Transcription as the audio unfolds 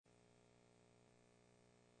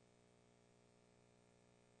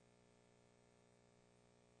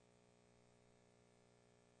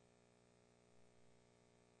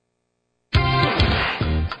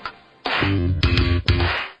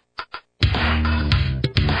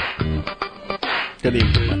Couldn't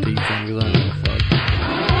even put my teeth in because I don't know fuck.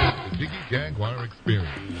 The Jiggy Jaguar Experience.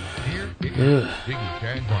 Here is Jiggy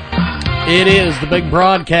Jaguar. It is the big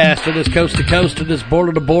broadcast. It is coast to coast. It is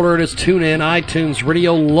border to border. It is TuneIn, iTunes,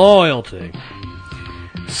 Radio Loyalty,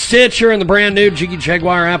 Stitcher, and the brand new Jiggy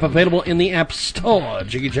Jaguar app available in the App Store,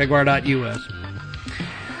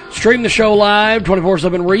 jiggyjaguar.us. Stream the show live,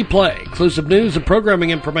 24/7 replay, exclusive news and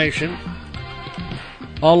programming information,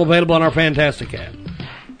 all available on our fantastic app.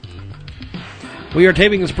 We are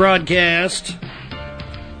taping this broadcast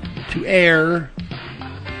to air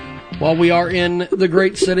while we are in the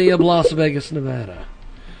great city of Las Vegas, Nevada.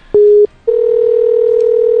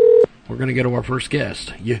 We're going to go to our first guest,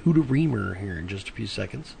 Yehuda Reamer, here in just a few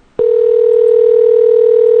seconds.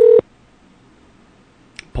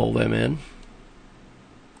 Pull them in.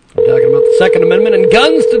 We're talking about the Second Amendment and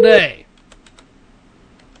guns today.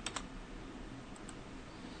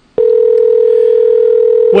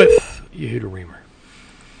 With Yehuda Reamer.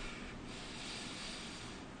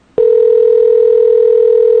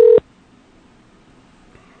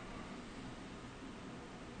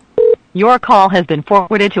 Your call has been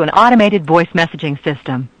forwarded to an automated voice messaging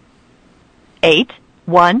system.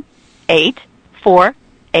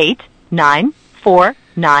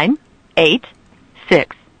 818-489-4986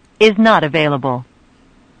 is not available.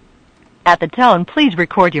 At the tone, please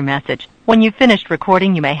record your message. When you've finished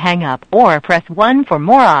recording, you may hang up or press 1 for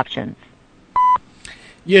more options.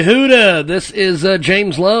 Yehuda, this is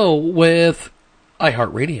James Lowe with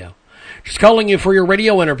iHeartRadio. Just calling you for your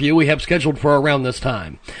radio interview we have scheduled for around this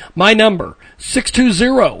time. My number,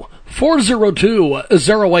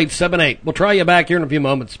 620-402-0878. We'll try you back here in a few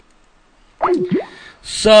moments.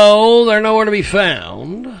 So, they're nowhere to be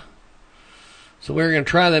found. So we're going to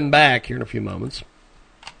try them back here in a few moments.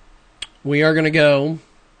 We are going to go...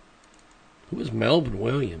 Who is Melvin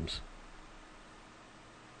Williams?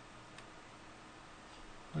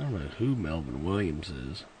 I don't know who Melvin Williams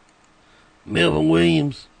is. Melvin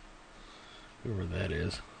Williams. Whoever that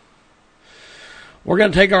is. We're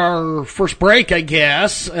going to take our first break, I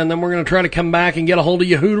guess, and then we're going to try to come back and get a hold of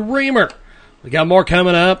Yehuda Reamer. We got more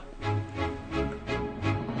coming up.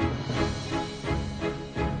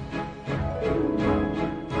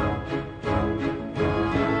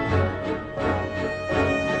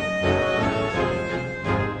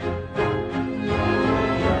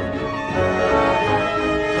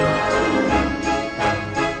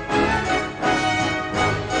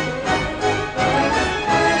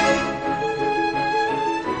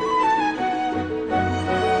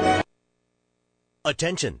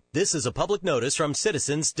 Attention, this is a public notice from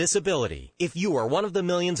Citizens Disability. If you are one of the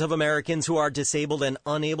millions of Americans who are disabled and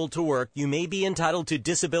unable to work, you may be entitled to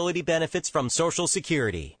disability benefits from Social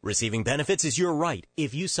Security. Receiving benefits is your right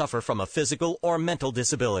if you suffer from a physical or mental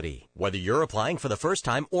disability. Whether you're applying for the first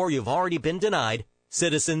time or you've already been denied,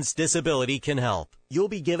 Citizens Disability can help. You'll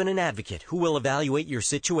be given an advocate who will evaluate your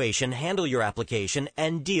situation, handle your application,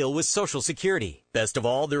 and deal with Social Security. Best of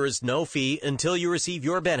all, there is no fee until you receive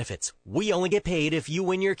your benefits. We only get paid if you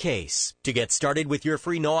win your case. To get started with your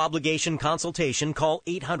free no-obligation consultation, call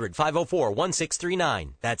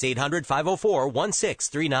 800-504-1639. That's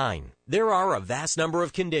 800-504-1639. There are a vast number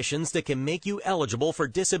of conditions that can make you eligible for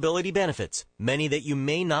disability benefits, many that you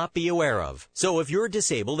may not be aware of. So if you're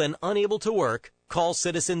disabled and unable to work, call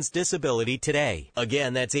Citizens Disability today.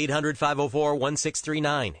 Again, that's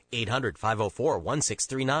 800-504-1639.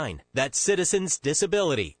 800-504-1639. That's Citizens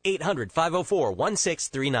Disability.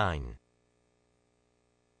 800-504-1639.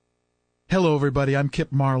 Hello, everybody. I'm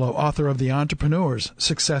Kip Marlowe, author of The Entrepreneurs,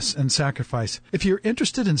 Success and Sacrifice. If you're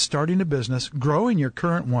interested in starting a business, growing your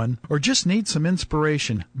current one, or just need some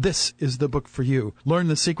inspiration, this is the book for you. Learn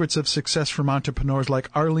the secrets of success from entrepreneurs like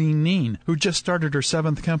Arlene Neen, who just started her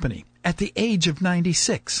 7th company at the age of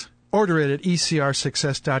 96. Order it at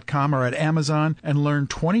ecrsuccess.com or at Amazon and learn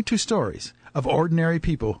 22 stories of ordinary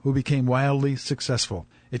people who became wildly successful.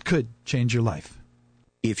 It could change your life.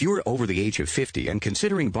 If you're over the age of 50 and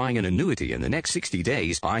considering buying an annuity in the next 60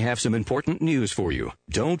 days, I have some important news for you.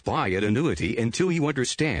 Don't buy an annuity until you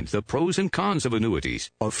understand the pros and cons of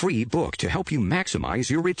annuities. A free book to help you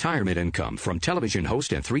maximize your retirement income from television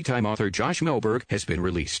host and 3-time author Josh Melberg has been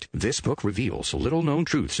released. This book reveals little-known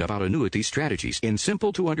truths about annuity strategies in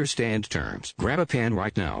simple-to-understand terms. Grab a pen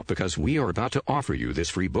right now because we are about to offer you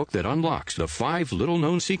this free book that unlocks the 5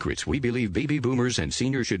 little-known secrets we believe baby boomers and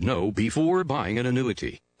seniors should know before buying an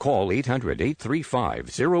annuity. Call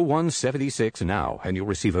 800-835-0176 now, and you'll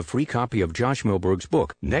receive a free copy of Josh Milberg's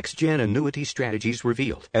book, Next Gen Annuity Strategies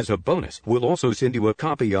Revealed. As a bonus, we'll also send you a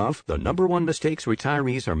copy of The #1 Mistakes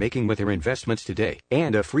Retirees Are Making with Their Investments Today,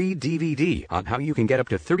 and a free DVD on how you can get up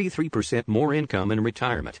to 33% more income in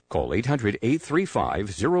retirement. Call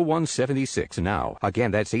 800-835-0176 now. Again,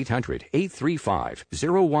 that's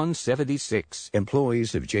 800-835-0176.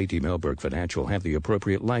 Employees of J.D. Milberg Financial have the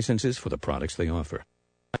appropriate licenses for the products they offer.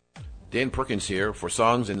 Dan Perkins here for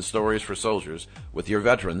Songs and Stories for Soldiers with your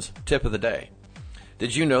Veterans Tip of the Day.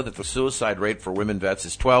 Did you know that the suicide rate for women vets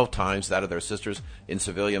is 12 times that of their sisters in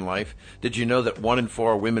civilian life? Did you know that 1 in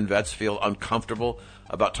 4 women vets feel uncomfortable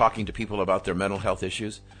about talking to people about their mental health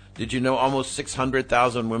issues? Did you know almost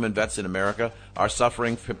 600,000 women vets in America are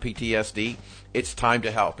suffering from PTSD? It's time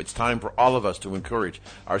to help. It's time for all of us to encourage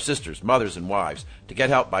our sisters, mothers, and wives to get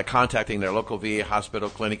help by contacting their local VA hospital,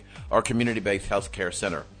 clinic, or community-based health care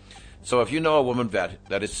center. So if you know a woman vet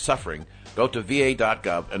that is suffering, go to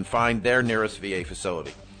va.gov and find their nearest VA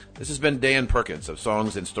facility. This has been Dan Perkins of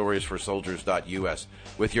Songs and Stories for Soldiers.us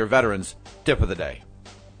with your Veterans Tip of the Day.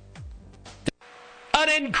 An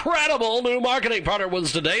incredible new marketing partner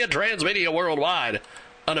was today at Transmedia Worldwide.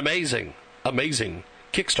 An amazing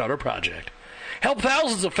Kickstarter project. Help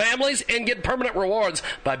thousands of families and get permanent rewards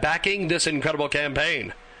by backing this incredible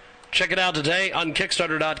campaign. Check it out today on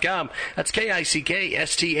Kickstarter.com. That's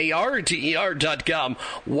KICKSTARTER.com.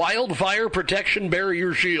 Wildfire Protection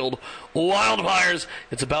Barrier Shield. Wildfires.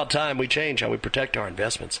 It's about time we change how we protect our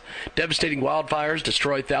investments. Devastating wildfires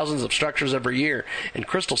destroy thousands of structures every year. And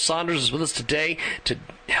Crystal Saunders is with us today to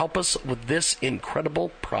help us with this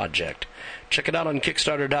incredible project. Check it out on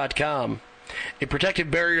Kickstarter.com. A protective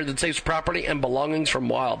barrier that saves property and belongings from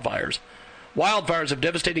wildfires. Wildfires have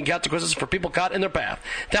devastating consequences for people caught in their path.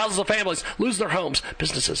 Thousands of families lose their homes,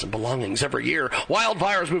 businesses, and belongings every year.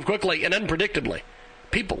 Wildfires move quickly and unpredictably.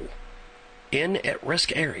 People in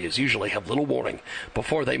at-risk areas usually have little warning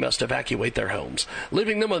before they must evacuate their homes,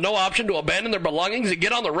 leaving them with no option to abandon their belongings and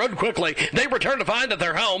get on the road quickly. They return to find that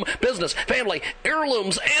their home, business, family,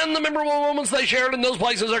 heirlooms, and the memorable moments they shared in those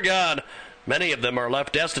places are gone. Many of them are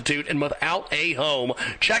left destitute and without a home.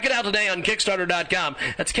 Check it out today on Kickstarter.com.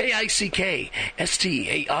 That's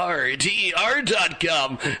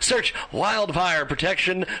KICKSTARTER.com. Search Wildfire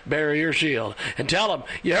Protection Barrier Shield and tell them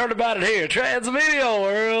you heard about it here, Transmedia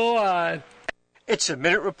Worldwide. It's a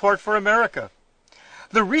Minute Report for America.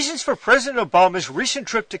 The reasons for President Obama's recent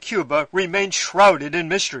trip to Cuba remain shrouded in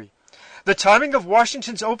mystery. The timing of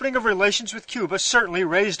Washington's opening of relations with Cuba certainly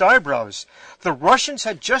raised eyebrows. The Russians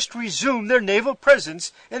had just resumed their naval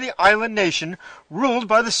presence in the island nation, ruled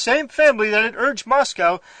by the same family that had urged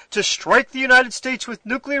Moscow to strike the United States with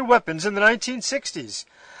nuclear weapons in the 1960s.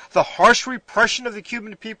 The harsh repression of the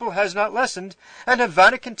Cuban people has not lessened, and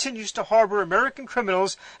Havana continues to harbor American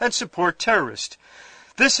criminals and support terrorists.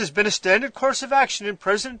 This has been a standard course of action in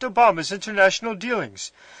President Obama's international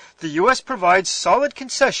dealings. The U.S. provides solid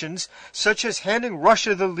concessions, such as handing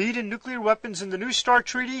Russia the lead in nuclear weapons in the New START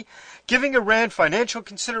Treaty, giving Iran financial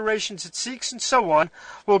considerations it seeks, and so on,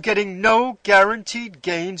 while getting no guaranteed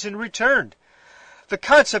gains in return. The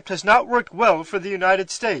concept has not worked well for the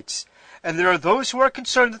United States, and there are those who are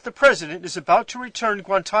concerned that the President is about to return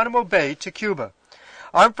Guantanamo Bay to Cuba.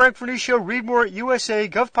 I'm Frank Vernicio. Read more at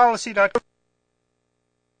usagovpolicy.com.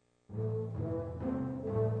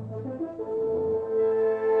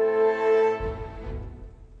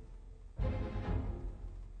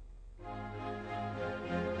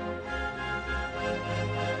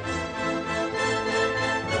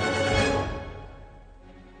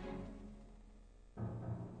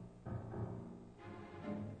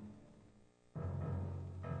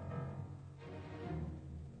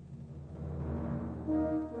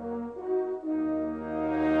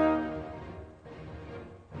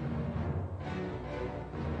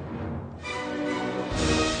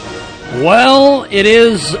 Well, it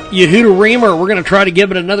is Yehuda Reamer. We're going to try to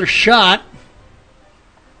give it another shot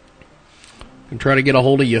and try to get a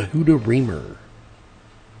hold of Yehuda Reamer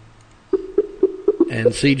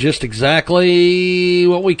and see just exactly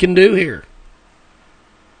what we can do here.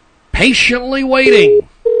 Patiently waiting.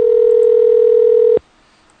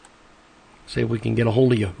 See if we can get a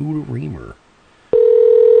hold of Yehuda Reamer.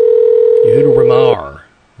 Yehuda Reamer,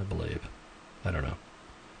 I believe. I don't know.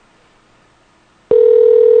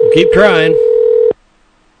 We'll keep trying.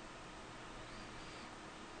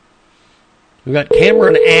 We've got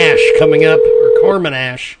Cameron Ash coming up, or Carmen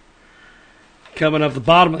Ash, coming up the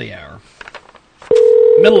bottom of the hour.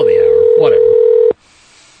 Middle of the hour, whatever.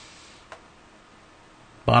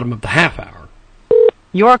 Bottom of the half hour.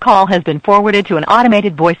 Your call has been forwarded to an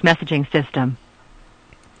automated voice messaging system.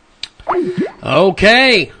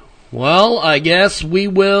 Okay. Well, I guess we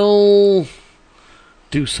will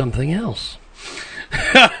do something else.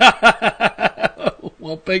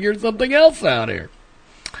 We'll figure something else out here.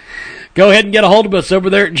 Go ahead and get a hold of us over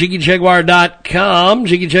there at JiggyJaguar.com.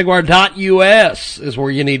 JiggyJaguar.us is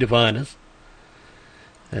where you need to find us.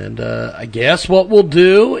 And I guess what we'll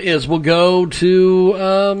do is we'll go to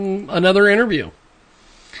another interview.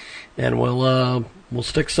 And we'll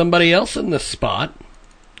stick somebody else in this spot.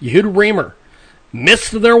 Yehuda Reamer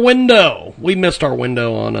missed their window. We missed our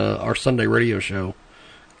window on our Sunday radio show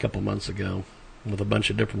a couple months ago with a bunch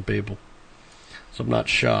of different people. So I'm not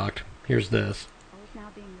shocked. Here's this. Now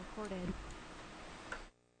being recorded.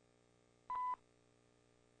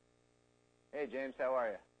 Hey, James, how are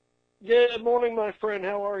you? Good morning, my friend.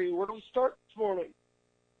 How are you? Where do we start this morning?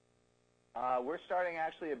 We're starting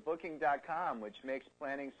actually at Booking.com, which makes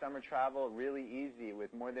planning summer travel really easy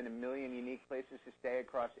with more than 1 million unique places to stay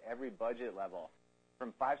across every budget level.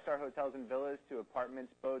 From 5-star hotels and villas to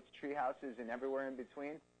apartments, boats, tree houses, and everywhere in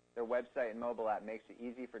between, their website and mobile app makes it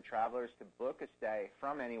easy for travelers to book a stay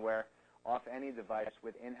from anywhere, off any device,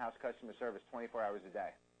 with in-house customer service 24 hours a day.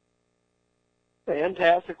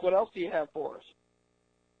 Fantastic. What else do you have for us?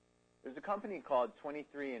 There's a company called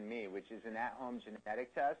 23andMe, which is an at-home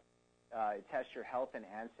genetic test. It tests your health and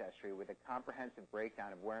ancestry with a comprehensive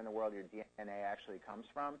breakdown of where in the world your DNA actually comes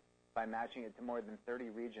from by matching it to more than 30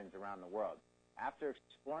 regions around the world. After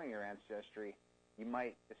exploring your ancestry, you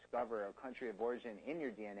might discover a country of origin in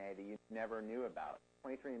your DNA that you never knew about.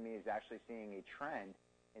 23andMe is actually seeing a trend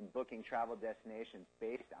in booking travel destinations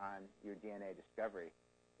based on your DNA discovery.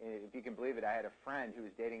 If you can believe it, I had a friend who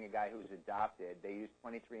was dating a guy who was adopted. They used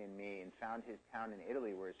 23andMe and found his town in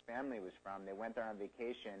Italy where his family was from. They went there on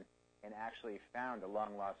vacation and actually found a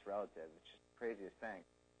long-lost relative, which is the craziest thing.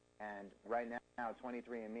 And right now,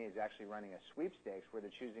 23andMe is actually running a sweepstakes where they're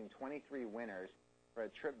choosing 23 winners for a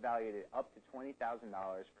trip valued at up to $20,000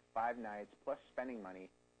 for 5 nights plus spending money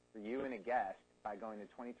for you and a guest by going to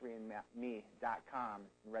 23andme.com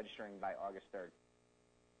and registering by August 3rd.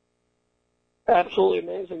 Absolutely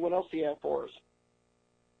amazing. What else do you have for us?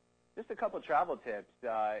 Just a couple travel tips.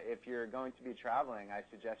 If you're going to be traveling, I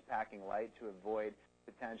suggest packing light to avoid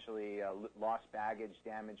potentially lost baggage,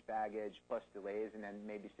 damaged baggage, plus delays, and then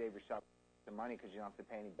maybe save yourself some money because you don't have to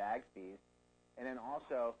pay any bag fees. And then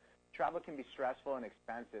also, travel can be stressful and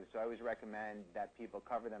expensive, so I always recommend that people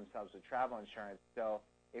cover themselves with travel insurance. So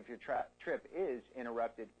if your trip is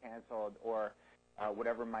interrupted, canceled, or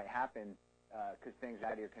whatever might happen, because things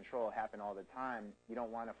out of your control happen all the time, you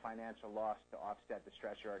don't want a financial loss to offset the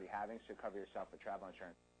stress you're already having, so cover yourself with travel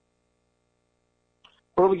insurance.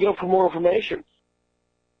 Where do we go for more information?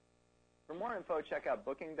 For more info, check out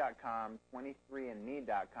Booking.com,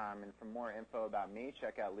 23andme.com, and for more info about me,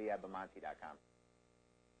 check out leabamonte.com.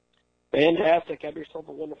 Fantastic. Have yourself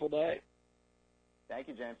a wonderful day. Thank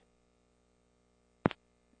you, James.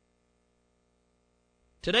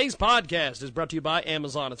 Today's podcast is brought to you by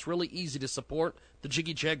Amazon. It's really easy to support the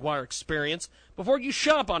Jiggy Jaguar experience before you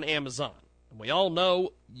shop on Amazon. And we all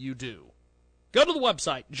know you do. Go to the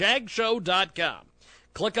website, jagshow.com.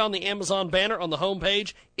 Click on the Amazon banner on the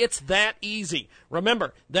homepage. It's that easy.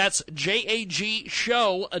 Remember, that's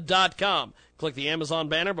jagshow.com. Click the Amazon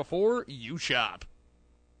banner before you shop.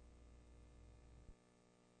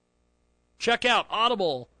 Check out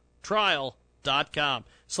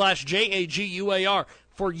audibletrial.com/JAGUAR.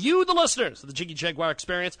 For you, the listeners of the Jiggy Jaguar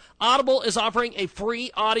Experience, Audible is offering a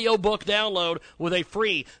free audiobook download with a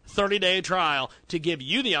free 30-day trial to give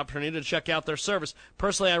you the opportunity to check out their service.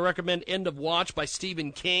 Personally, I recommend End of Watch by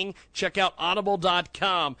Stephen King. Check out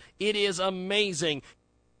audible.com. It is amazing.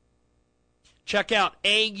 Check out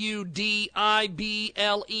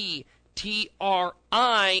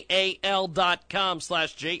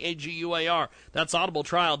audibletrial.com/JAGUAR. That's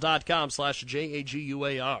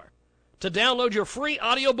audibletrial.com/JAGUAR. To download your free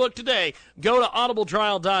audiobook today, go to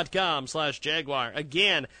audibletrial.com/Jaguar.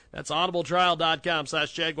 Again, that's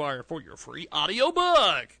audibletrial.com/Jaguar for your free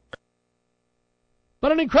audiobook.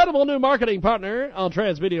 But an incredible new marketing partner on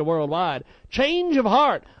Transmedia Worldwide, Change of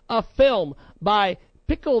Heart, a film by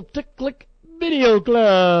Pickle Ticklick Video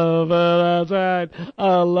Club. That's right.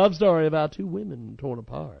 A love story about two women torn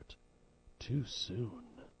apart too soon.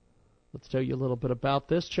 Let's tell you a little bit about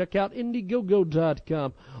this. Check out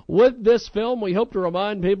Indiegogo.com. With this film, we hope to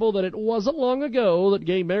remind people that it wasn't long ago that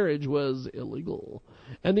gay marriage was illegal,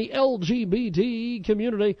 and the LGBT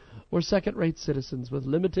community were second-rate citizens with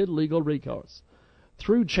limited legal recourse.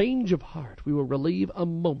 Through Change of Heart, we will relieve a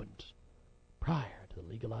moment prior to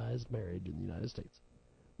legalized marriage in the United States.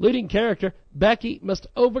 Leading character, Becky, must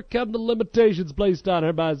overcome the limitations placed on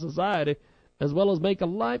her by society as well as make a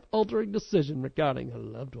life-altering decision regarding a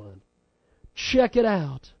loved one. Check it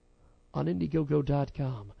out on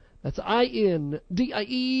Indiegogo.com. That's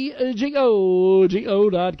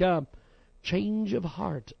INDIEGOGO.com. Change of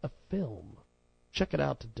Heart, a film. Check it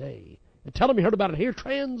out today. And tell them you heard about it here,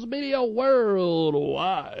 Transmedia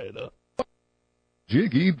Worldwide.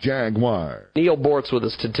 Jiggy Jaguar. Neil Bort's with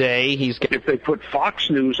us today. If they put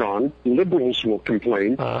Fox News on, liberals will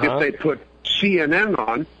complain. If they put CNN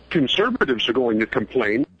on, conservatives are going to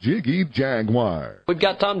complain. Jiggy Jaguar. We've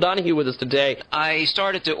got Tom Donahue with us today. I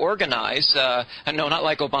started to organize, no, not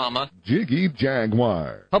like Obama. Jiggy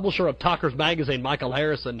Jaguar. Publisher of Talkers Magazine, Michael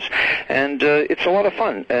Harrison. And it's a lot of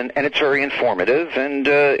fun, and it's very informative, and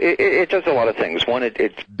it does a lot of things. One,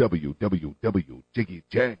 it's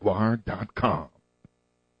www.jiggyjaguar.com.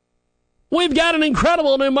 We've got an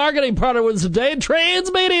incredible new marketing partner with us today,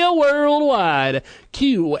 Transmedia Worldwide.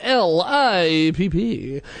 QLIPP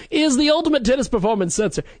is the ultimate tennis performance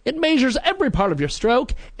sensor. It measures every part of your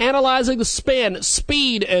stroke, analyzing the spin,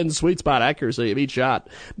 speed, and sweet spot accuracy of each shot.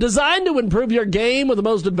 Designed to improve your game with the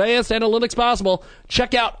most advanced analytics possible,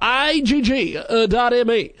 check out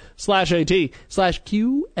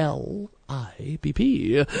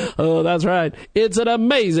igg.me/at/QLIPP. Oh, that's right. It's an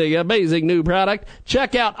amazing, amazing new product.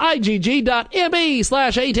 Check out igg.me/at/QLIPP.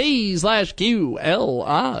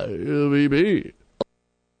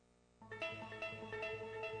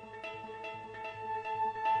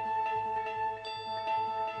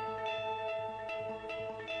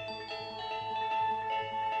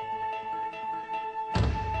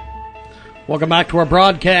 Welcome back to our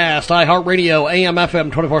broadcast. iHeartRadio,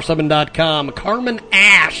 AMFM247.com. Carmen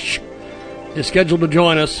Ash is scheduled to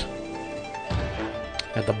join us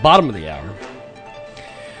at the bottom of the hour.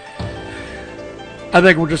 I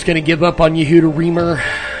think we're just going to give up on Yehuda Reamer.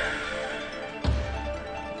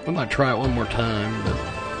 I might try it one more time, but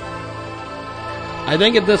I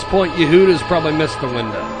think at this point Yehuda's probably missed the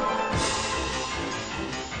window.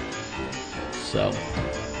 So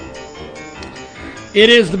it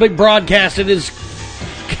is the big broadcast. It is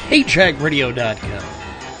KCHAGRadio.com.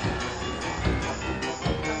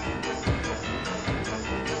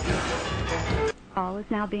 Call is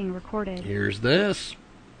now being recorded. Here's this.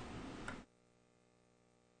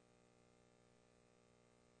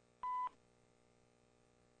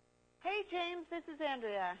 Hey, James, this is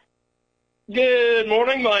Andrea. Good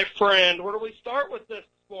morning, my friend. Where do we start with this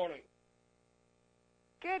morning?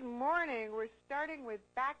 Good morning. We're starting with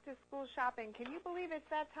back-to-school shopping. Can you believe it's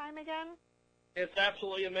that time again? It's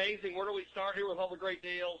absolutely amazing. Where do we start here with all the great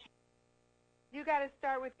deals? You got to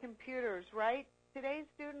start with computers, right? Today's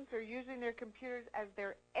students are using their computers as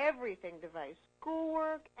their everything device,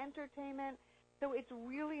 schoolwork, entertainment. So it's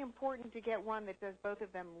really important to get one that does both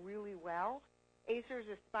of them really well. Acer's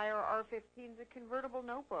Aspire R15 is a convertible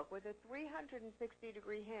notebook with a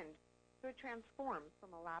 360-degree hinge. So it transforms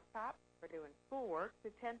from a laptop for doing schoolwork to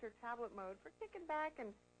tent or tablet mode for kicking back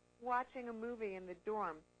and watching a movie in the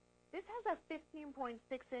dorm. This has a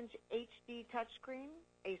 15.6-inch HD touchscreen,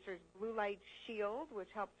 Acer's Blue Light Shield,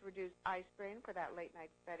 which helps reduce eye strain for that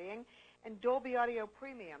late-night studying, and Dolby Audio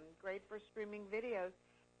Premium, great for streaming videos.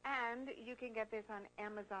 And you can get this on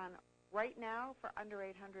Amazon right now for under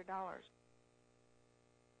 $800.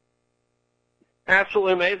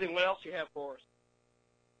 Absolutely amazing. What else do you have for us?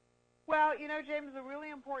 Well, you know, James, a really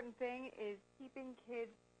important thing is keeping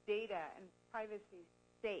kids' data and privacy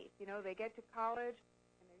safe. You know, they get to college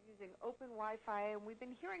and they're using open Wi-Fi, and we've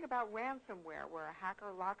been hearing about ransomware where a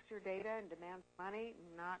hacker locks your data and demands money.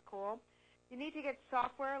 Not cool. You need to get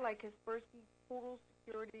software like Kaspersky Total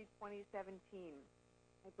Security 2017.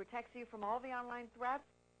 It protects you from all the online threats,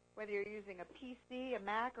 whether you're using a PC, a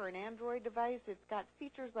Mac, or an Android device. It's got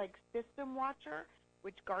features like System Watcher,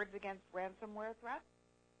 which guards against ransomware threats.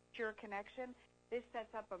 Secure connection. This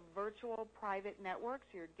sets up a virtual private network,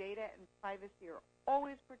 so your data and privacy are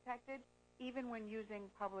always protected, even when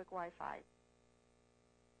using public Wi-Fi.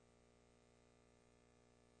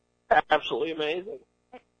 Absolutely amazing.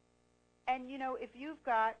 And, you know, if you've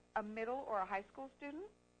got a middle or a high school student,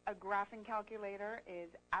 a graphing calculator is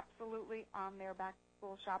absolutely on their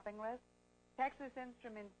back-to-school shopping list. Texas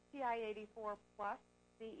Instruments TI-84 Plus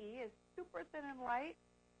CE is super thin and light,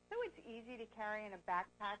 so it's easy to carry in a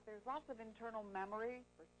backpack. There's lots of internal memory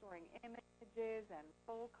for storing images and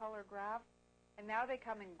full-color graphs. And now they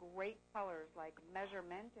come in great colors like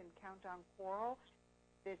Measurement and Countdown Coral.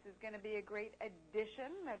 This is going to be a great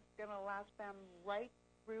addition that's going to last them right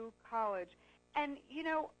through college. And, you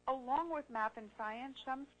know, along with math and science,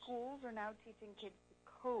 some schools are now teaching kids to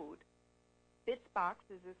code. Bitsbox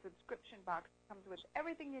is a subscription box that comes with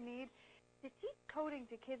everything you need to teach coding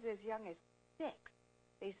to kids as young as 6.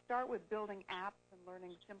 They start with building apps and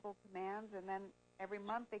learning simple commands, and then every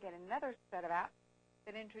month they get another set of apps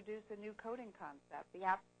that introduce a new coding concept. The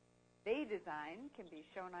apps they design can be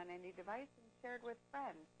shown on any device and shared with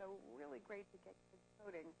friends. So really great to get kids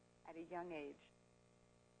coding at a young age.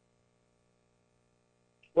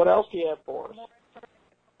 What else do you have for us? For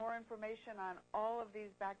more information on all of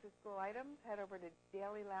these back-to-school items, head over to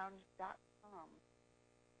dailylounge.com.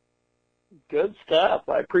 Good stuff.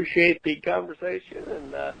 I appreciate the conversation,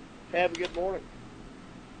 and have a good morning.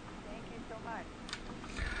 Thank you so much.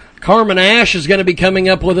 Carmen Ash is going to be coming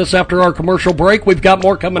up with us after our commercial break. We've got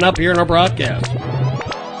more coming up here in our broadcast.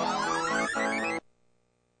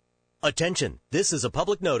 Attention, this is a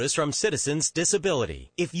public notice from Citizens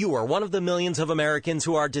Disability. If you are one of the millions of Americans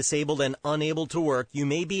who are disabled and unable to work, you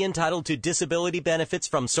may be entitled to disability benefits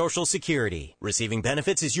from Social Security. Receiving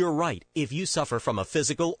benefits is your right if you suffer from a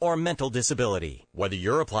physical or mental disability. Whether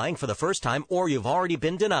you're applying for the first time or you've already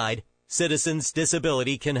been denied, Citizens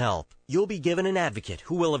Disability can help. You'll be given an advocate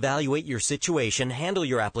who will evaluate your situation, handle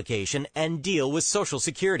your application, and deal with Social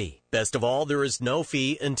Security. Best of all, there is no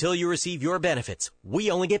fee until you receive your benefits.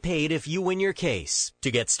 We only get paid if you win your case.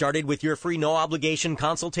 To get started with your free no-obligation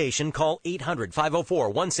consultation, call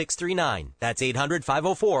 800-504-1639. That's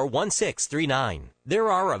 800-504-1639.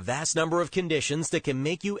 There are a vast number of conditions that can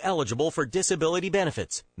make you eligible for disability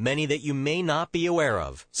benefits, many that you may not be aware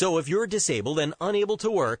of. So if you're disabled and unable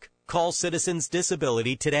to work, call Citizens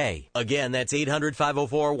Disability today. Again, that's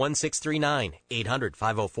 800-504-1639.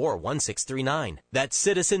 800-504-1639. That's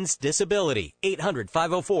Citizens Disability.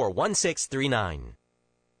 800-504-1639.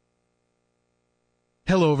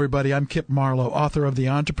 Hello, everybody. I'm Kip Marlowe, author of The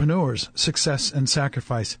Entrepreneurs, Success and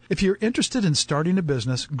Sacrifice. If you're interested in starting a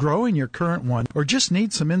business, growing your current one, or just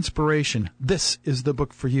need some inspiration, this is the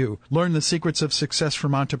book for you. Learn the secrets of success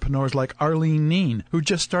from entrepreneurs like Arlene Neen, who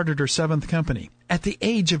just started her 7th company at the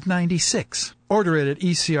age of 96. Order it at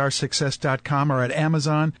ecrsuccess.com or at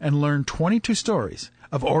Amazon and learn 22 stories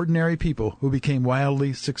of ordinary people who became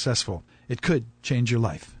wildly successful. It could change your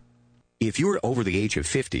life. If you're over the age of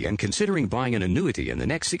 50 and considering buying an annuity in the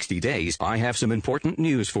next 60 days, I have some important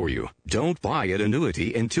news for you. Don't buy an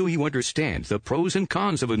annuity until you understand the pros and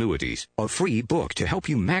cons of annuities. A free book to help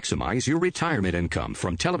you maximize your retirement income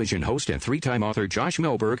from television host and 3-time author Josh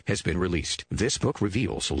Melberg has been released. This book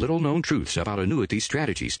reveals little-known truths about annuity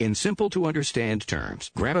strategies in simple-to-understand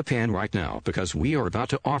terms. Grab a pen right now because we are about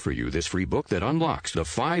to offer you this free book that unlocks the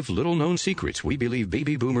 5 little-known secrets we believe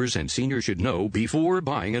baby boomers and seniors should know before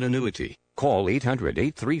buying an annuity. Call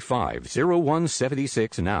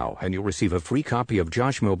 800-835-0176 now, and you'll receive a free copy of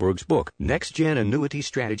Josh Melberg's book, Next Gen Annuity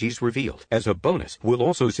Strategies Revealed. As a bonus, we'll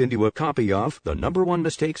also send you a copy of The Number 1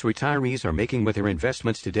 Mistakes Retirees Are Making with Their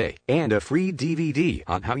Investments Today, and a free DVD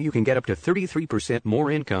on how you can get up to 33% more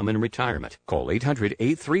income in retirement. Call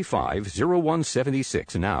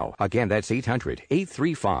 800-835-0176 now. Again, that's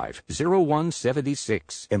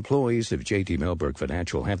 800-835-0176. Employees of J.D. Melberg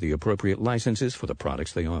Financial have the appropriate licenses for the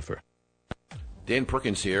products they offer. Dan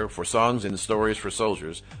Perkins here for Songs and Stories for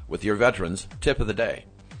Soldiers with your Veterans Tip of the Day.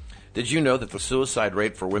 Did you know that the suicide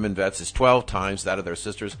rate for women vets is 12 times that of their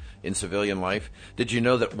sisters in civilian life? Did you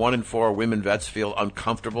know that 1 in 4 women vets feel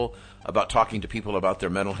uncomfortable about talking to people about their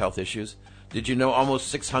mental health issues? Did you know almost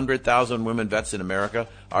 600,000 women vets in America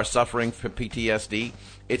are suffering from PTSD?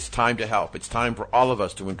 It's time to help. It's time for all of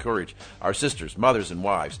us to encourage our sisters, mothers, and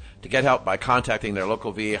wives to get help by contacting their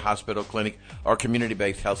local VA hospital, clinic, or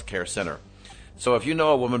community-based health care center. So if you know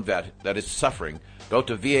a woman vet that is suffering, go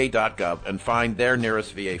to va.gov and find their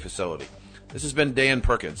nearest VA facility. This has been Dan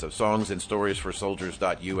Perkins of Songs and Stories for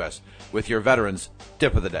Soldiers.us with your Veterans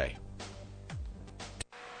Tip of the Day.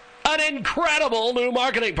 An incredible new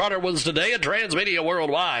marketing partner was today at Transmedia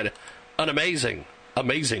Worldwide. An amazing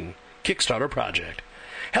Kickstarter project.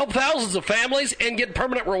 Help thousands of families and get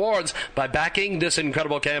permanent rewards by backing this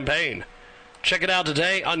incredible campaign. Check it out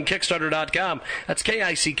today on Kickstarter.com. That's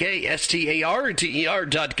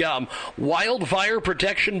Kickstarter.com. Wildfire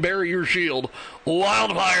Protection Barrier Shield.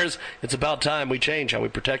 Wildfires. It's about time we change how we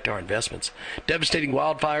protect our investments. Devastating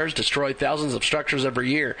wildfires destroy thousands of structures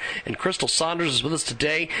every year. And Crystal Saunders is with us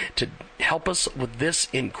today to help us with this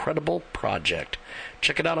incredible project.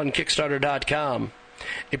 Check it out on Kickstarter.com.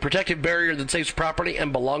 A protective barrier that saves property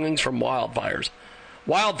and belongings from wildfires.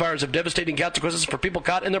 Wildfires have devastating consequences for people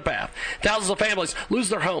caught in their path. Thousands of families lose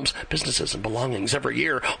their homes, businesses, and belongings every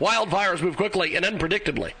year. Wildfires move quickly and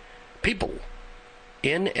unpredictably. People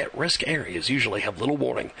in at-risk areas usually have little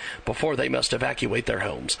warning before they must evacuate their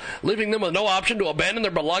homes, leaving them with no option to abandon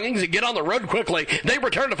their belongings and get on the road quickly. They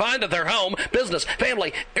return to find that their home, business,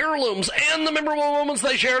 family, heirlooms, and the memorable moments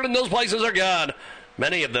they shared in those places are gone.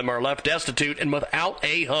 Many of them are left destitute and without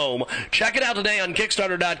a home. Check it out today on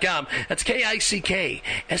Kickstarter.com. That's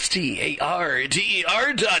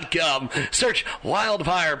KICKSTARTER.com. Search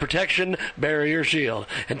Wildfire Protection Barrier Shield.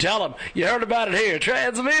 And tell them you heard about it here.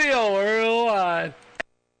 Transmedia Worldwide.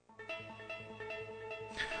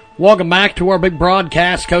 Welcome back to our big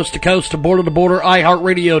broadcast, coast to coast, to border,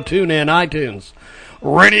 iHeartRadio, TuneIn, iTunes,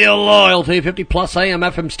 Radio Loyalty, 50-plus AM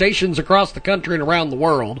FM stations across the country and around the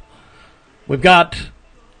world. We've got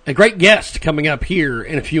a great guest coming up here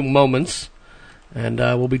in a few moments, and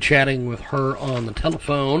we'll be chatting with her on the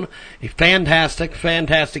telephone. A fantastic,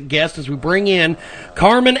 fantastic guest as we bring in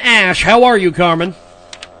Carmen Ash. How are you, Carmen?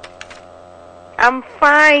 I'm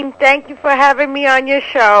fine. Thank you for having me on your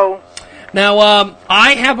show. Now,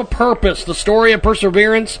 I Have a Purpose, the story of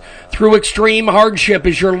perseverance through extreme hardship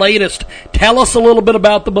is your latest. Tell us a little bit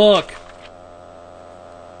about the book.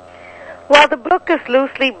 Well, the book is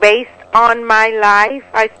loosely based on my life.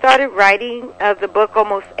 I started writing the book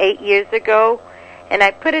almost 8 years ago, and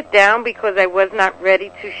I put it down because I was not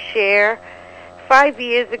ready to share. 5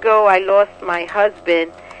 years ago, I lost my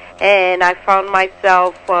husband, and I found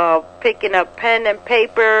myself picking up pen and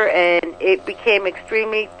paper, and it became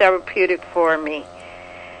extremely therapeutic for me.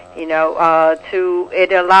 You know,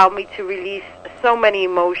 it allowed me to release so many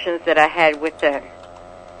emotions that I had within.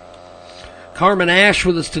 Carmen Ash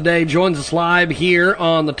with us today, joins us live here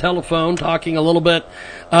on the telephone, talking a little bit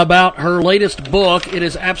about her latest book. It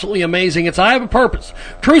is absolutely amazing. It's I Have a Purpose,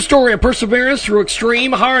 true story of perseverance through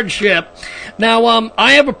extreme hardship. Now,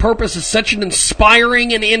 I Have a Purpose is such an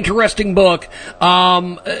inspiring and interesting book.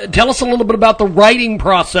 Tell us a little bit about the writing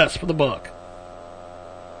process for the book.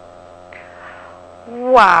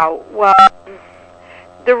 Wow. Well,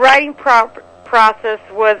 the writing process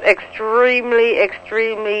was extremely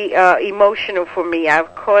emotional for me.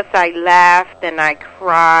 Of course, I laughed and I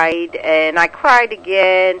cried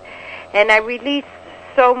again, and I released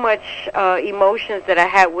so much emotions that I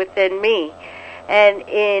had within me, and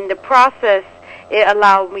in the process it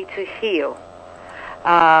allowed me to heal.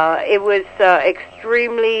 It was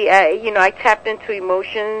extremely I tapped into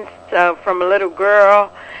emotions from a little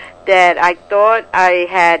girl that I thought I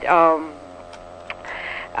had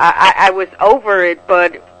I was over it,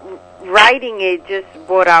 but writing it just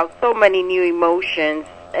brought out so many new emotions,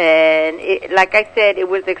 and like I said, it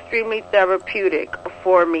was extremely therapeutic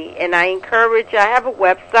for me. And I have a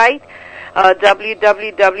website,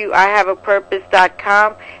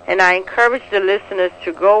 www.ihaveapurpose.com, and I encourage the listeners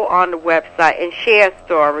to go on the website and share a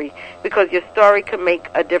story, because your story can make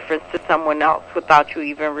a difference to someone else without you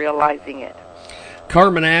even realizing it.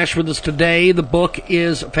 Carmen Ash with us today. The book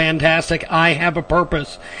is fantastic. I Have a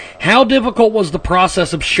Purpose. How difficult was the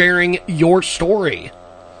process of sharing your story?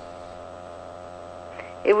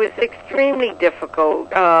 It was extremely difficult.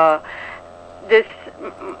 My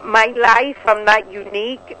life, I'm not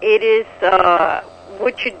unique. It is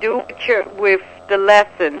what you do with the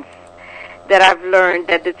lessons that I've learned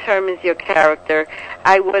that determines your character.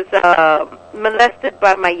 I was molested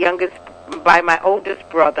by my oldest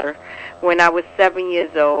brother when I was 7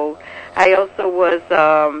 years old. I also was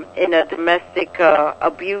in a domestic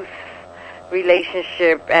abuse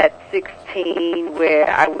relationship at 16 where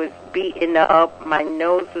I was beaten up, my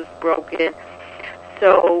nose was broken.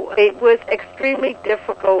 So it was extremely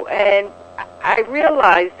difficult, and I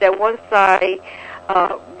realized that once I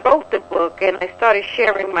wrote the book and I started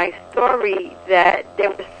sharing my story, that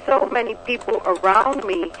there were so many people around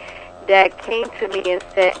me that came to me and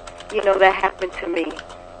said, that happened to me,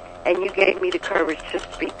 and you gave me the courage to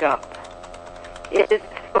speak up. It is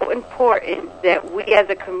so important that we as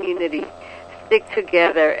a community stick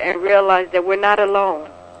together and realize that we're not alone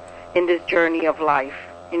in this journey of life.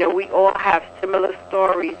 We all have similar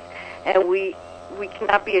stories, and we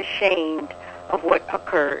cannot be ashamed of what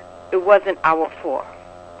occurred. It wasn't our fault.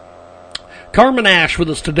 Carmen Ash with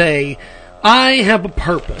us today. I Have a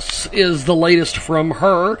Purpose is the latest from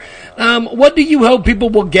her. What do you hope people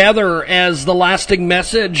will gather as the lasting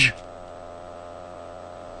message?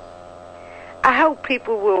 I hope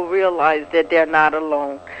people will realize that they're not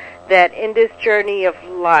alone, that in this journey of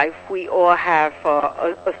life we all have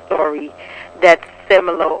a story that's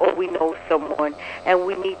similar, or we know someone, and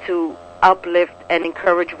we need to uplift and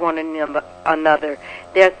encourage one another.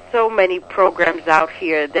 There's so many programs out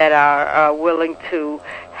here that are willing to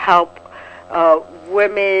help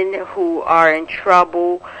women who are in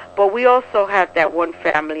trouble, but we also have that one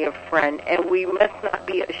family of friend, and we must not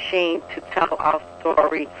be ashamed to tell our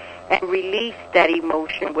story and release that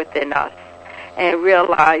emotion within us and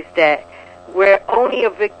realize that we're only a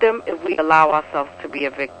victim if we allow ourselves to be a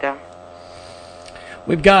victim.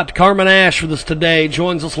 We've got Carmen Ash with us today.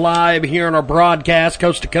 Joins us live here on our broadcast,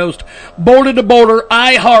 coast to coast, border to border,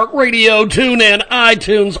 iHeartRadio, TuneIn,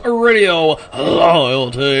 iTunes, Radio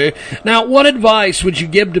Loyalty. Now, what advice would you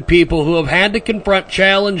give to people who have had to confront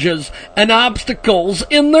challenges and obstacles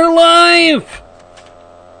in their life?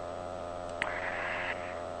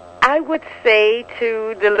 I would say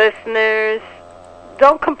to the listeners,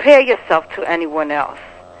 don't compare yourself to anyone else.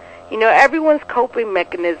 You know, everyone's coping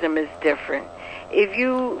mechanism is different. If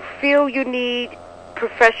you feel you need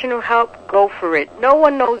professional help, go for it. No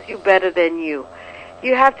one knows you better than you.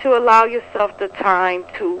 You have to allow yourself the time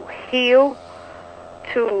to heal,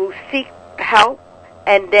 to seek help,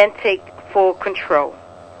 and then take full control.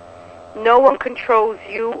 No one controls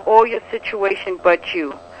you or your situation but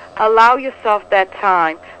you. Allow yourself that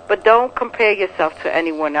time, but don't compare yourself to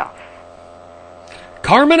anyone else.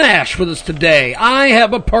 Carmen Ash with us today. I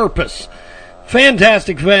Have a Purpose.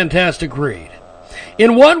 Fantastic, fantastic read.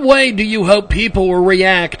 In what way do you hope people will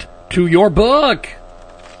react to your book?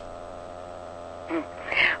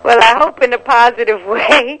 Well, I hope in a positive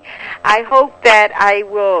way. I hope that I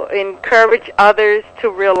will encourage others to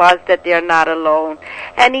realize that they're not alone.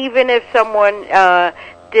 And even if someone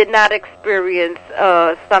did not experience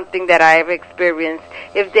something that I have experienced,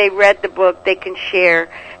 if they read the book, they can share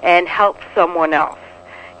and help someone else.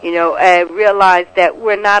 You know, realize that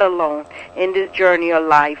we're not alone in this journey of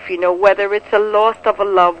life. You know, whether it's a loss of a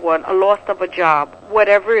loved one, a loss of a job,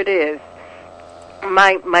 whatever it is,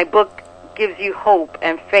 my book gives you hope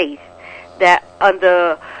and faith that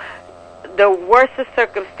under the worst of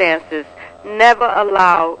circumstances, never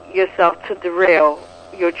allow yourself to derail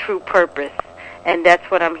your true purpose. And that's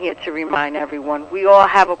what I'm here to remind everyone. We all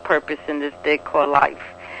have a purpose in this thing called life.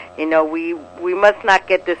 You know, we must not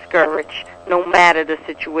get discouraged, no matter the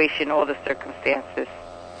situation or the circumstances.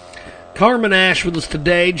 Carmen Ash with us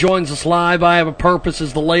today, joins us live. I Have a Purpose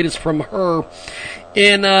is the latest from her.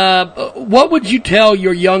 And what would you tell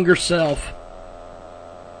your younger self?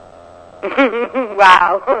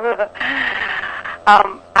 Wow.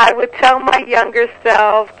 I would tell my younger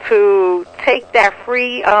self to take that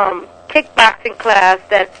free kickboxing class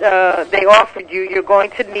that they offered you. You're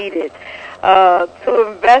going to need it.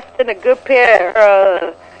 To invest in a good pair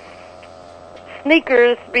of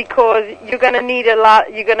sneakers because you're going to need a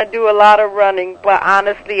lot. You're going to do a lot of running. But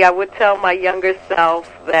honestly, I would tell my younger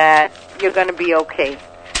self that you're going to be okay.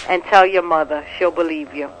 And tell your mother. She'll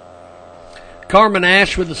believe you. Carmen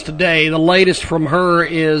Ash with us today. The latest from her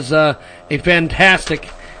is a fantastic,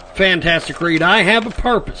 fantastic read. I Have a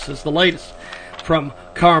Purpose is the latest from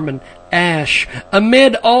Carmen Ash.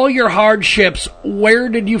 Amid all your hardships, where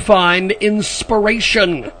did you find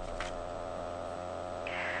inspiration?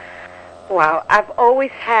 Wow, I've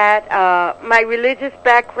always had my religious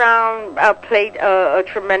background played a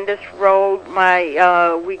tremendous role.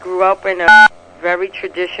 We grew up in a very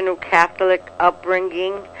traditional Catholic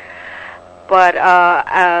upbringing, but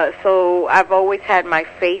so I've always had my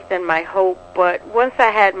faith and my hope. But once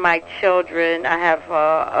I had my children, I have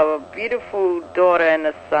a beautiful daughter and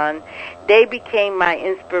a son. They became my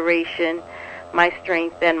inspiration, my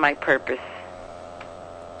strength, and my purpose.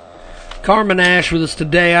 Carmen Ash with us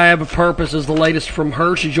today. I Have a Purpose is the latest from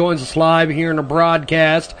her. She joins us live here in a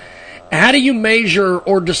broadcast. How do you measure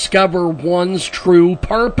or discover one's true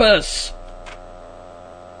purpose?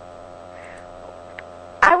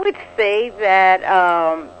 I would say that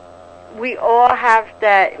we all have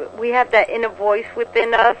that. We have that inner voice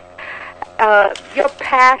within us. Your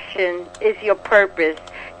passion is your purpose.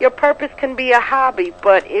 Your purpose can be a hobby,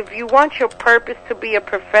 but if you want your purpose to be a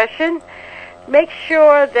profession, make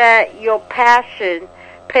sure that your passion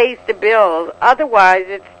pays the bills. Otherwise,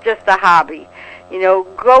 it's just a hobby. You know,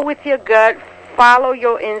 go with your gut, follow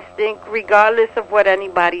your instinct, regardless of what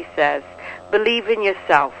anybody says. Believe in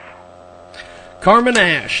yourself. Carmen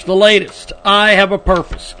Ash, the latest, I Have a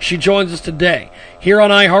Purpose. She joins us today here on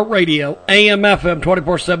iHeartRadio,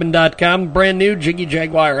 AMFM247.com, brand new Jiggy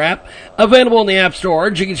Jaguar app, available in the App Store,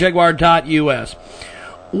 jiggyjaguar.us.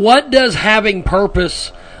 What does having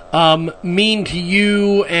purpose mean to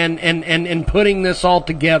you and putting this all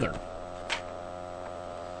together?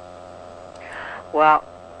 Well,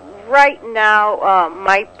 right now,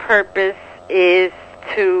 my purpose is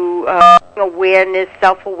to awareness,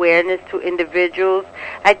 self-awareness to individuals.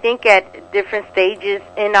 I think at different stages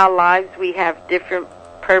in our lives we have different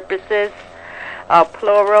purposes,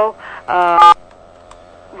 plural.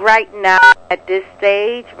 Right now, at this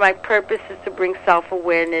stage, my purpose is to bring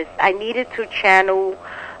self-awareness. I needed to channel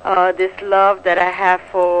this love that I have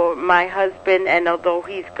for my husband, and although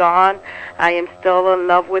he's gone, I am still in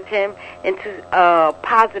love with him, into a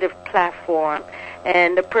positive platform.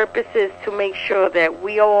 And the purpose is to make sure that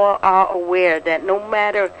we all are aware that no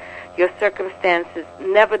matter your circumstances,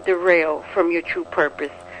 never derail from your true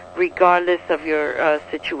purpose, regardless of your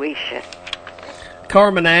situation.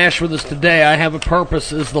 Carmen Ash with us today. I Have a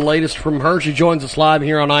Purpose is the latest from her. She joins us live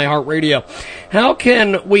here on iHeartRadio. How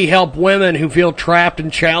can we help women who feel trapped in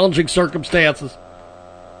challenging circumstances?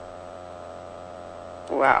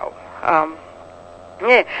 Wow.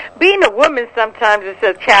 Yeah, being a woman sometimes is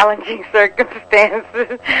a challenging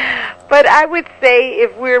circumstances. But I would say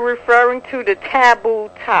if we're referring to the taboo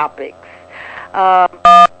topics, there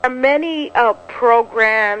are many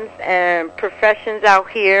programs and professions out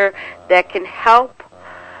here that can help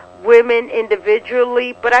women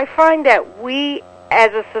individually, but I find that we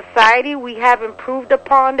as a society, we have improved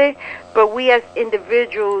upon it, but we as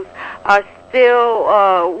individuals are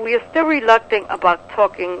we are still reluctant about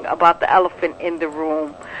talking about the elephant in the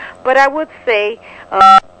room. But I would say,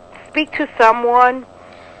 speak to someone.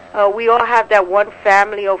 We all have that one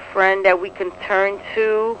family or friend that we can turn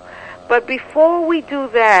to. But before we do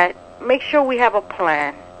that, make sure we have a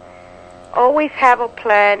plan. Always have a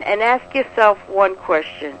plan and ask yourself one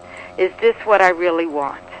question. Is this what I really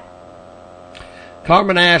want?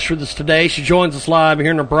 Carmen Ash with us today. She joins us live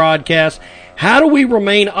here in the broadcast. How do we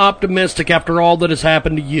remain optimistic after all that has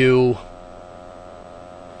happened to you?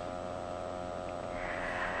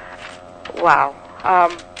 Wow.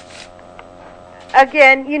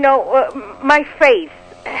 Again, my faith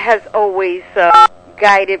has always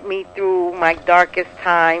guided me through my darkest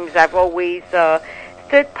times. I've always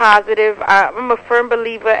stood positive. I'm a firm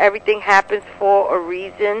believer everything happens for a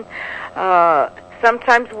reason.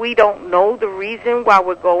 Sometimes we don't know the reason why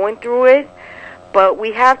we're going through it, but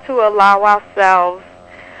we have to allow ourselves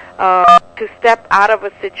to step out of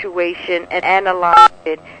a situation and analyze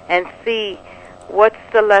it and see what's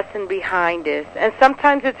the lesson behind this. And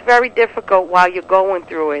sometimes it's very difficult while you're going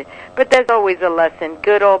through it, but there's always a lesson,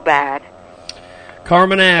 good or bad.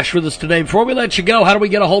 Carmen Ash with us today. Before we let you go, how do we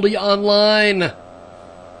get a hold of you online?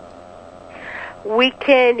 You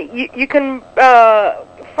can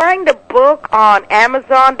find the book on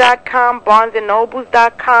Amazon.com,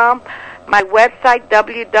 BarnesandNobles.com, my website,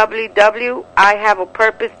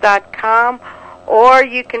 www.ihaveapurpose.com, or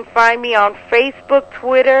you can find me on Facebook,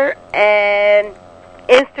 Twitter, and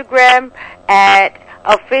Instagram at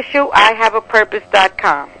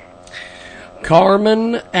officialihaveapurpose.com.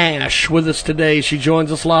 Carmen Ash with us today. She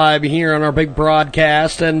joins us live here on our big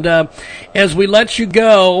broadcast. And as we let you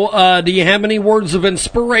go, do you have any words of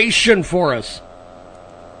inspiration for us?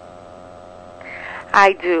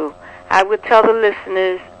 I do. I would tell the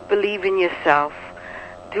listeners, believe in yourself.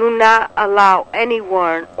 Do not allow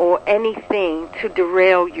anyone or anything to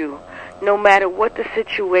derail you, no matter what the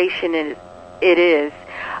situation it is.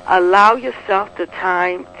 Allow yourself the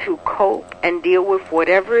time to cope and deal with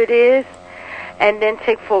whatever it is, and then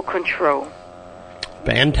take full control.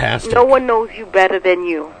 Fantastic. No one knows you better than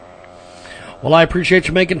you. Well, I appreciate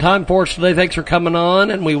you making time for us today. Thanks for coming on,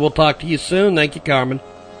 and we will talk to you soon. Thank you, Carmen.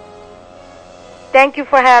 Thank you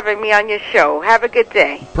for having me on your show. Have a good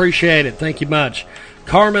day. Appreciate it. Thank you much.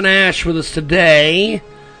 Carmen Ash with us today.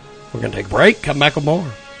 We're going to take a break. Come back with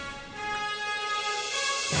more.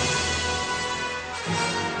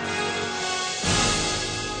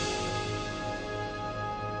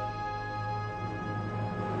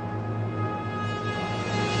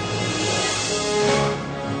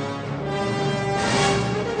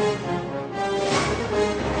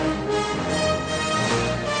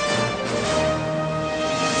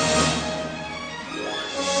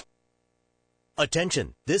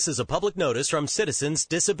 Attention, this is a public notice from Citizens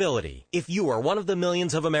Disability. If you are one of the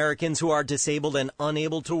millions of Americans who are disabled and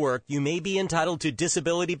unable to work, you may be entitled to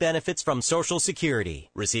disability benefits from Social Security.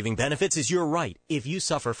 Receiving benefits is your right if you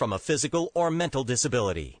suffer from a physical or mental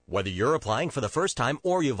disability. Whether you're applying for the first time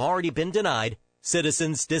or you've already been denied,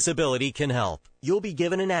 Citizens Disability can help. You'll be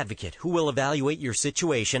given an advocate who will evaluate your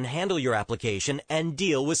situation, handle your application, and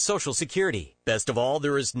deal with Social Security. Best of all,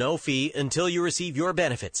 there is no fee until you receive your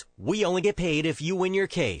benefits. We only get paid if you win your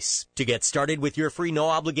case. To get started with your free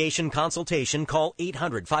no-obligation consultation, call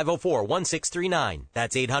 800-504-1639.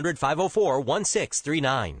 That's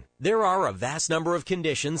 800-504-1639. There are a vast number of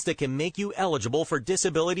conditions that can make you eligible for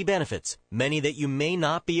disability benefits, many that you may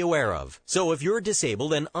not be aware of. So if you're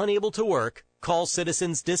disabled and unable to work, call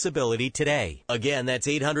Citizens Disability today. Again, that's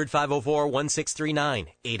 800-504-1639.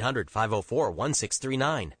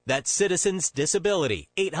 800-504-1639. That's Citizens Disability.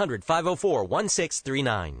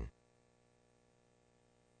 800-504-1639.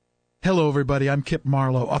 Hello, everybody. I'm Kip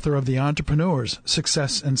Marlowe, author of The Entrepreneurs,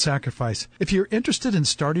 Success and Sacrifice. If you're interested in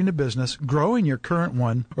starting a business, growing your current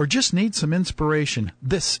one, or just need some inspiration,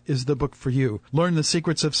 this is the book for you. Learn the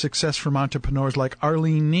secrets of success from entrepreneurs like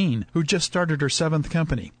Arlene Neen, who just started her 7th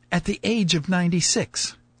company at the age of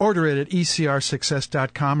 96. Order it at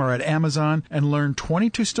ecrsuccess.com or at Amazon and learn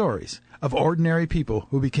 22 stories of ordinary people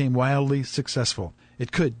who became wildly successful.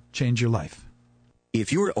 It could change your life.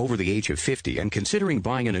 If you're over the age of 50 and considering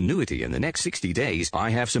buying an annuity in the next 60 days,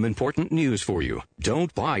 I have some important news for you.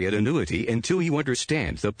 Don't buy an annuity until you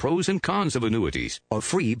understand the pros and cons of annuities. A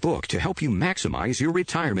free book to help you maximize your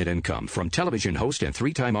retirement income from television host and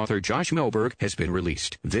 3-time author Josh Melberg has been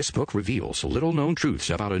released. This book reveals little-known truths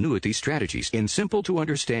about annuity strategies in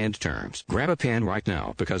simple-to-understand terms. Grab a pen right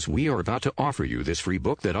now because we are about to offer you this free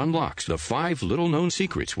book that unlocks the 5 little-known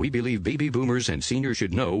secrets we believe baby boomers and seniors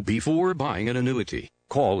should know before buying an annuity.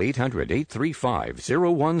 Call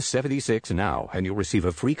 800-835-0176 now, and you'll receive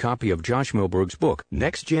a free copy of Josh Melberg's book,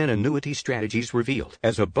 Next Gen Annuity Strategies Revealed.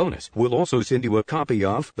 As a bonus, we'll also send you a copy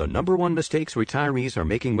of The #1 Mistakes Retirees Are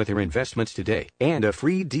Making with Their Investments Today, and a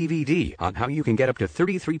free DVD on how you can get up to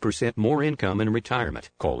 33% more income in retirement.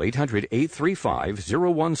 Call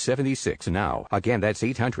 800-835-0176 now. Again, that's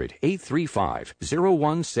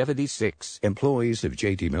 800-835-0176. Employees of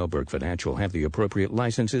J.D. Melberg Financial have the appropriate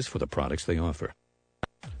licenses for the products they offer.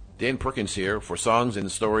 Dan Perkins here for Songs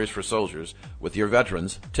and Stories for Soldiers with your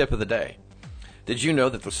Veterans Tip of the Day. Did you know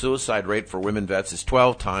that the suicide rate for women vets is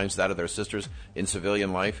 12 times that of their sisters in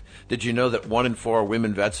civilian life? Did you know that 1 in 4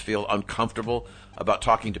 women vets feel uncomfortable about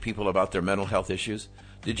talking to people about their mental health issues?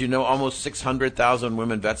 Did you know almost 600,000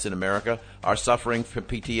 women vets in America are suffering from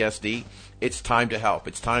PTSD? It's time to help.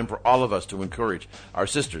 It's time for all of us to encourage our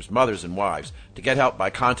sisters, mothers, and wives to get help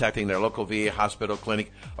by contacting their local VA hospital,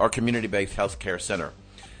 clinic, or community-based health care center.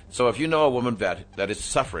 So if you know a woman vet that is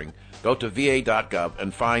suffering, go to va.gov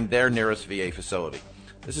and find their nearest VA facility.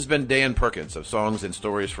 This has been Dan Perkins of Songs and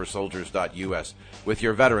Stories for Soldiers.us with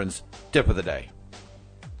your Veterans Tip of the Day.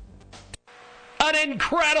 An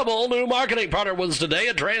incredible new marketing partner was today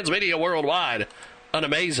at Transmedia Worldwide. An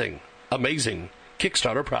amazing, amazing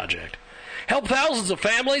Kickstarter project. Help thousands of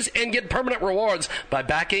families and get permanent rewards by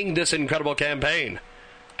backing this incredible campaign.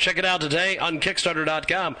 Check it out today on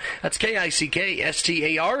Kickstarter.com. That's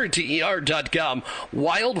Kickstarter.com.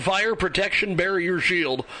 Wildfire Protection Barrier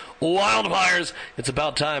Shield. Wildfires. It's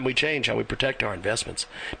about time we change how we protect our investments.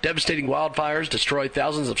 Devastating wildfires destroy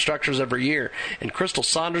thousands of structures every year. And Crystal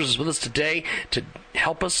Saunders is with us today to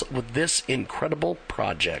help us with this incredible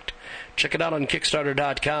project. Check it out on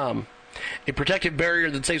Kickstarter.com. A protective barrier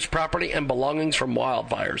that saves property and belongings from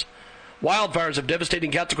wildfires. Wildfires have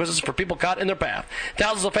devastating consequences for people caught in their path.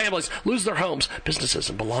 Thousands of families lose their homes, businesses,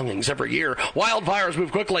 and belongings every year. Wildfires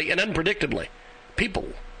move quickly and unpredictably. People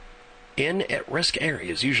in at-risk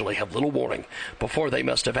areas usually have little warning before they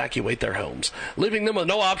must evacuate their homes, leaving them with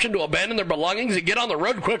no option to abandon their belongings and get on the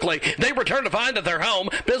road quickly. They return to find that their home,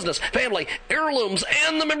 business, family, heirlooms,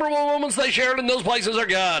 and the memorable moments they shared in those places are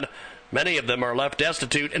gone. Many of them are left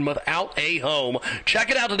destitute and without a home.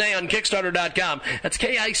 Check it out today on Kickstarter.com. That's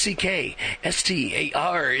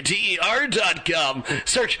Kickstarter.com.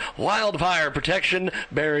 Search Wildfire Protection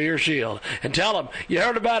Barrier Shield. And tell them you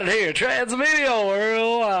heard about it here. Transmedia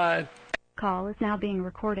Worldwide. Call is now being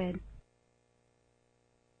recorded.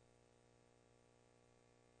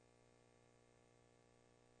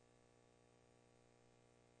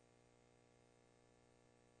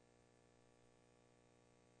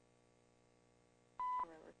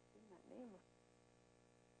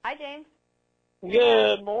 Hi, James.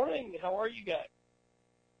 Good morning. How are you guys?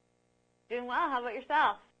 Doing well. How about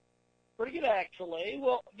yourself? Pretty good, actually.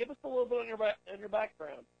 Well, give us a little bit on your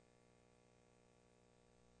background.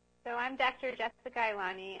 So I'm Dr. Jessica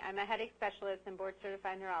Ilani. I'm a headache specialist and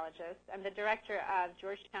board-certified neurologist. I'm the director of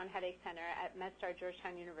Georgetown Headache Center at MedStar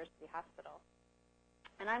Georgetown University Hospital.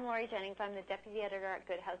 And I'm Lori Jennings. I'm the deputy editor at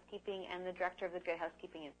Good Housekeeping and the director of the Good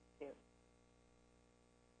Housekeeping Institute.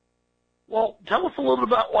 Well, tell us a little bit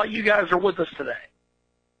about why you guys are with us today.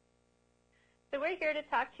 So we're here to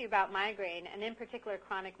talk to you about migraine, and in particular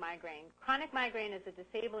chronic migraine. Chronic migraine is a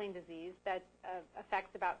disabling disease that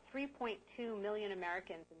affects about 3.2 million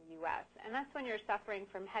Americans in the U.S., and that's when you're suffering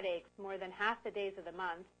from headaches more than half the days of the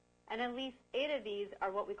month, and at least 8 of these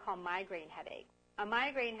are what we call migraine headaches. A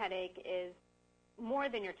migraine headache is more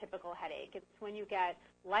than your typical headache. It's when you get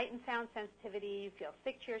light and sound sensitivity, you feel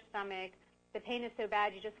sick to your stomach, the pain is so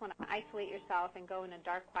bad you just want to isolate yourself and go in a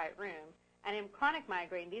dark, quiet room. And in chronic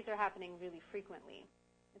migraine, these are happening really frequently.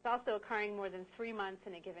 It's also occurring more than 3 months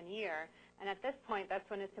in a given year, and at this point, that's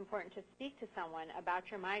when it's important to speak to someone about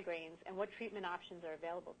your migraines and what treatment options are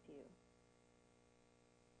available to you.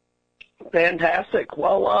 Fantastic.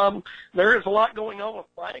 Well, there is a lot going on with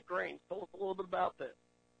migraines. Tell us a little bit about this.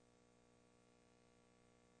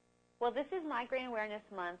 Well, this is Migraine Awareness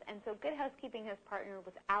Month, and so Good Housekeeping has partnered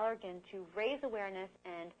with Allergan to raise awareness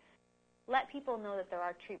and let people know that there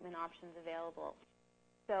are treatment options available.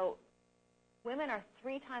 So women are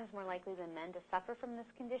 3 times more likely than men to suffer from this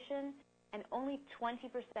condition, and only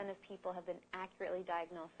 20% of people have been accurately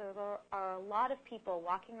diagnosed. So there are a lot of people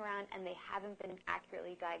walking around and they haven't been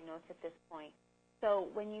accurately diagnosed at this point. So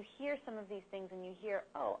when you hear some of these things and you hear,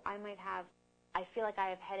 oh, I feel like I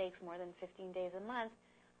have headaches more than 15 days a month,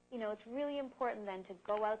 you know, it's really important then to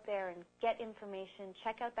go out there and get information.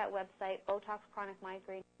 Check out that website,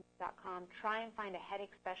 BotoxChronicMigraine.com. Try and find a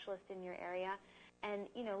headache specialist in your area, and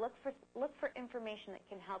you know, look for information that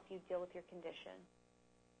can help you deal with your condition.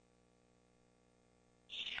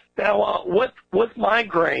 Now, with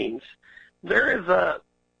migraines, there is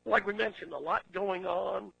like we mentioned, a lot going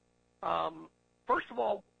on. First of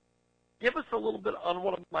all, give us a little bit on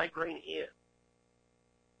what a migraine is.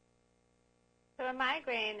 So a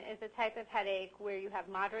migraine is a type of headache where you have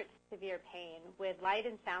moderate to severe pain. With light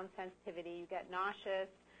and sound sensitivity, you get nauseous,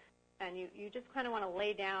 and you just kind of want to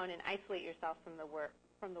lay down and isolate yourself from the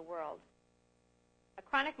world. A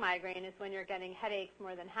chronic migraine is when you're getting headaches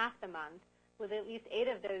more than half the month, with at least 8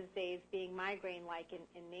 of those days being migraine-like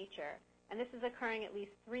in nature. And this is occurring at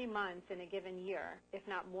least 3 months in a given year, if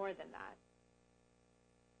not more than that.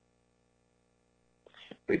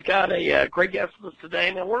 We've got a great guest with us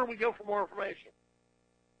today. Now, where do we go for more information?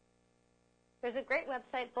 There's a great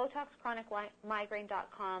website,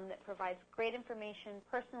 BotoxChronicMigraine.com, that provides great information,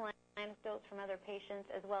 personal anecdotes from other patients,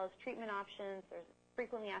 as well as treatment options. There's a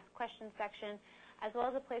frequently asked questions section, as well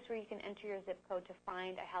as a place where you can enter your zip code to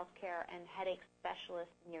find a healthcare and headache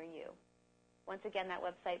specialist near you. Once again, that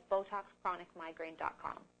website,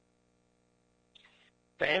 BotoxChronicMigraine.com.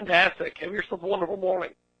 Fantastic. Have yourself a wonderful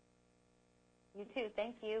morning. You too.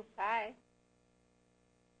 Thank you. Bye.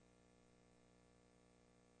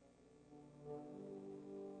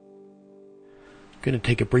 Going to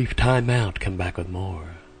take a brief time out. Come back with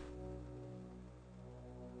more.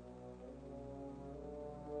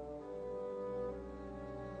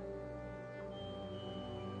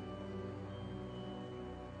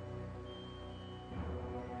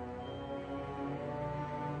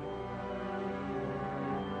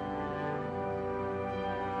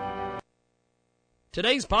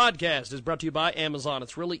 Today's podcast is brought to you by Amazon.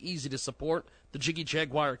 It's really easy to support the Jiggy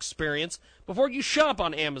Jaguar experience before you shop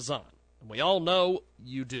on Amazon. And we all know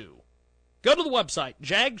you do. Go to the website,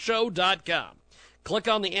 jagshow.com. Click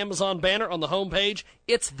on the Amazon banner on the homepage.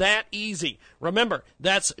 It's that easy. Remember,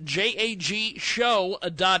 that's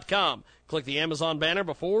jagshow.com. Click the Amazon banner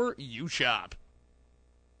before you shop.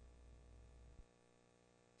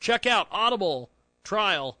 Check out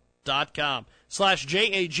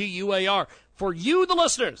audibletrial.com/JAGUAR. For you, the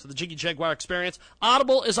listeners of the Jiggy Jaguar Experience,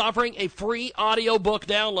 Audible is offering a free audiobook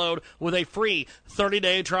download with a free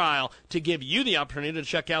 30-day trial to give you the opportunity to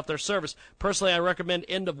check out their service. Personally, I recommend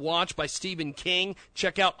End of Watch by Stephen King.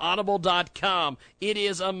 Check out audible.com. It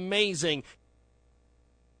is amazing.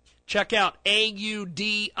 Check out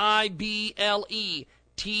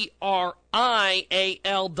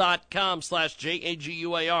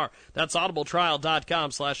audibletrial.com/JAGUAR. That's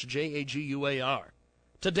audibletrial.com/JAGUAR.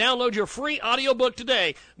 To download your free audiobook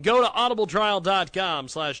today, go to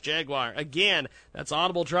audibletrial.com/Jaguar. Again, that's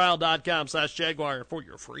audibletrial.com/Jaguar for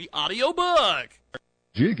your free audiobook.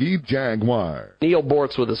 Jiggy Jaguar. Neil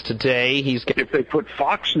Bort's with us today. If they put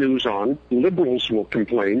Fox News on, liberals will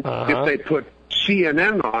complain. If they put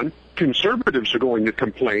CNN on, conservatives are going to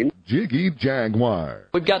complain. Jiggy Jaguar.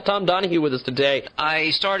 We've got Tom Donahue with us today.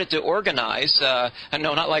 I started to organize, no,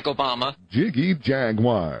 not like Obama. Jiggy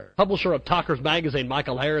Jaguar. Publisher of Talkers Magazine,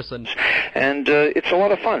 Michael Harrison. And it's a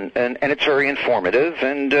lot of fun, and it's very informative,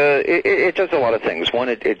 and it does a lot of things. One,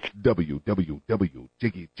 it's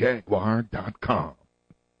www.jiggyjaguar.com.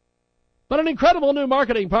 But an incredible new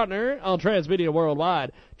marketing partner on Transmedia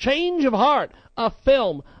Worldwide. Change of Heart, a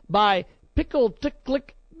film by Pickle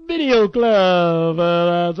Ticklick Video Club.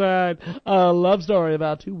 That's right. A love story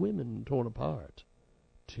about 2 women torn apart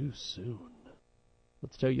too soon.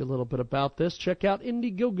 Let's tell you a little bit about this. Check out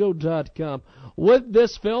Indiegogo.com. With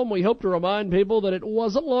this film, we hope to remind people that it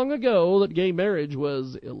wasn't long ago that gay marriage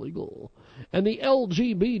was illegal, and the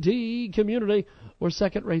LGBT community were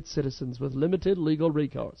second-rate citizens with limited legal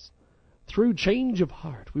recourse. Through Change of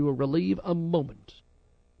Heart, we will relieve a moment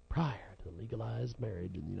prior to legalized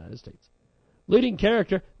marriage in the United States. leading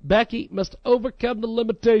character, Becky must overcome the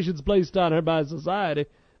limitations placed on her by society,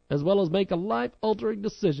 as well as make a life-altering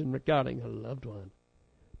decision regarding her loved one.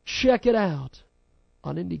 Check it out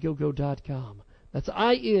on Indiegogo.com. That's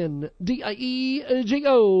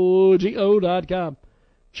INDIEGOGO.com.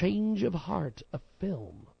 Change of Heart, a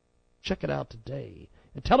film. Check it out today.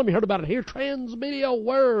 And tell them you heard about it here, Transmedia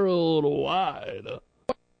Worldwide.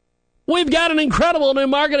 We've got an incredible new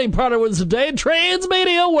marketing partner with us today,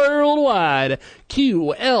 Transmedia Worldwide.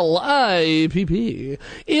 QLIPP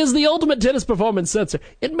is the ultimate tennis performance sensor.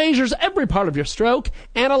 It measures every part of your stroke,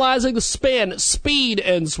 analyzing the spin, speed,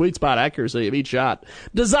 and sweet spot accuracy of each shot.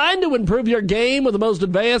 Designed to improve your game with the most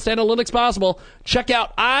advanced analytics possible, check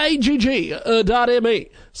out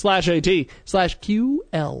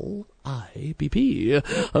igg.me/AT/QLIPP.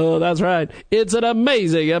 Oh, that's right. It's an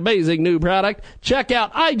amazing, amazing new product. Check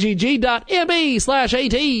out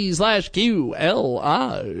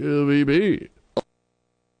igg.me/AT/QLIPP.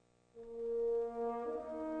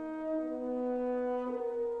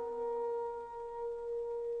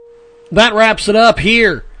 That wraps it up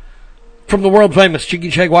here from the world-famous Jiggy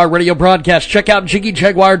Jaguar radio broadcast. Check out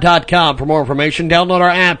JiggyJaguar.com for more information. Download our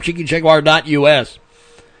app, JiggyJaguar.us.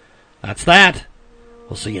 That's that.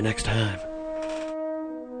 We'll see you next time.